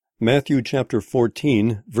Matthew chapter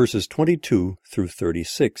 14, verses 22 through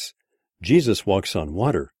 36. Jesus walks on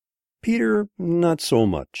water. Peter, not so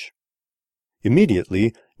much.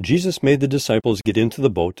 Immediately, Jesus made the disciples get into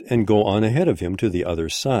the boat and go on ahead of him to the other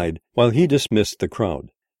side, while he dismissed the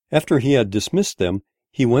crowd. After he had dismissed them,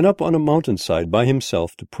 he went up on a mountainside by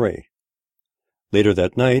himself to pray. Later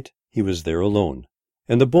that night, he was there alone,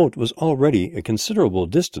 and the boat was already a considerable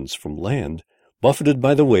distance from land, buffeted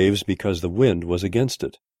by the waves because the wind was against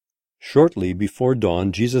it. Shortly before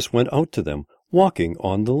dawn, Jesus went out to them, walking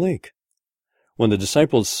on the lake. When the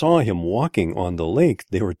disciples saw him walking on the lake,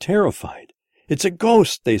 they were terrified. "It's a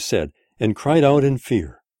ghost," they said, and cried out in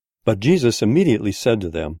fear. But Jesus immediately said to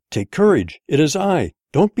them, "Take courage, it is I.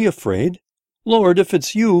 Don't be afraid." "Lord, if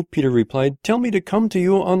it's you," Peter replied, "tell me to come to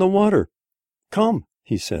you on the water." "Come,"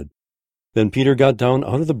 he said. Then Peter got down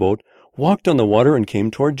out of the boat, walked on the water, and came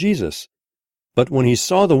toward Jesus. But when he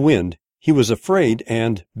saw the wind, he was afraid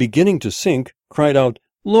and, beginning to sink, cried out,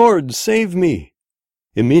 "Lord, save me!"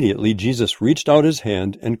 Immediately Jesus reached out his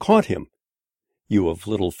hand and caught him. "You of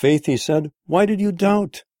little faith," he said, "why did you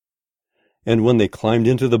doubt?" And when they climbed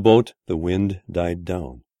into the boat, the wind died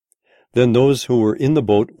down. Then those who were in the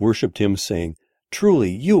boat worshipped him, saying,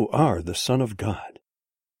 "Truly you are the Son of God."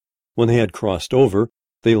 When they had crossed over,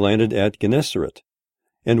 they landed at Gennesaret.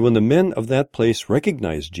 And when the men of that place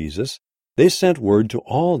recognized Jesus, they sent word to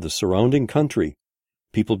all the surrounding country.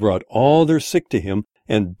 People brought all their sick to him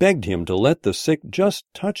and begged him to let the sick just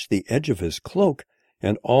touch the edge of his cloak,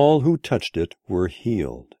 and all who touched it were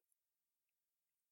healed.